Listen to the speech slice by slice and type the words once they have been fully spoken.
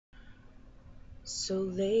So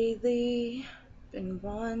lately, been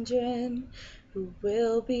wondering who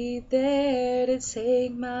will be there to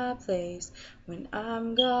take my place when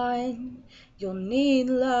I'm gone. You'll need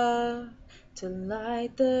love to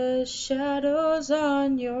light the shadows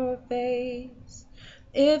on your face.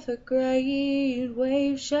 If a great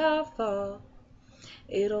wave shall fall,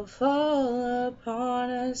 it'll fall upon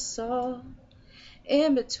us all.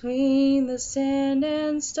 In between the sand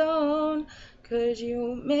and stone, could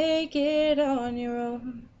you make it on your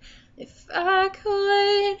own? If I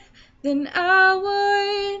could, then I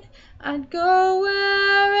would. I'd go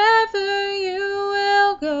wherever you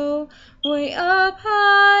will go, way up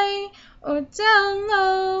high or down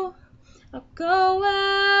low. I'll go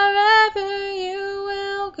wherever you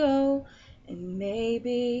will go, and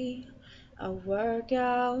maybe I'll work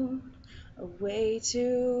out a way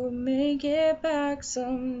to make it back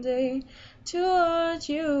someday toward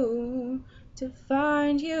you, to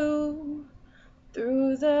find you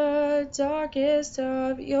through the darkest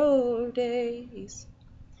of your days.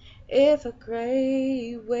 If a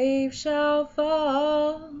great wave shall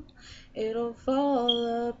fall, it'll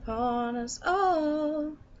fall upon us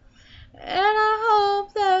all. And I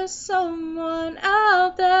hope there's someone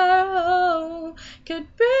out there who could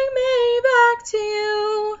bring me back to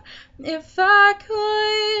you. If I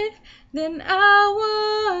could, then I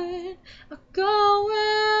would. I'll go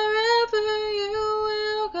wherever you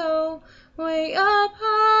will go, way up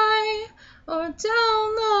high or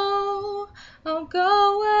down low. I'll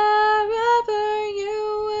go wherever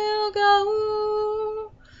you will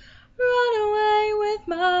go. Run away with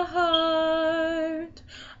my heart.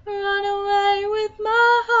 Run away with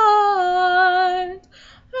my heart.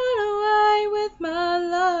 Run away with my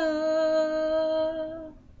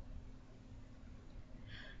love.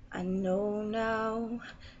 I know now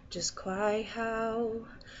just quite how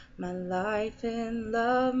my life in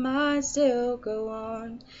love might still go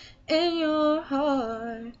on. In your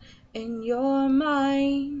heart, in your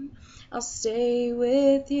mind, I'll stay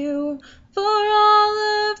with you for all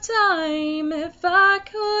of time. If I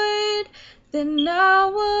could, then I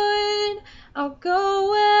would. I'll go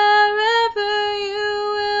wherever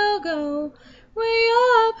you will go, way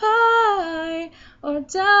up high or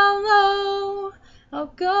down low. I'll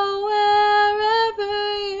go wherever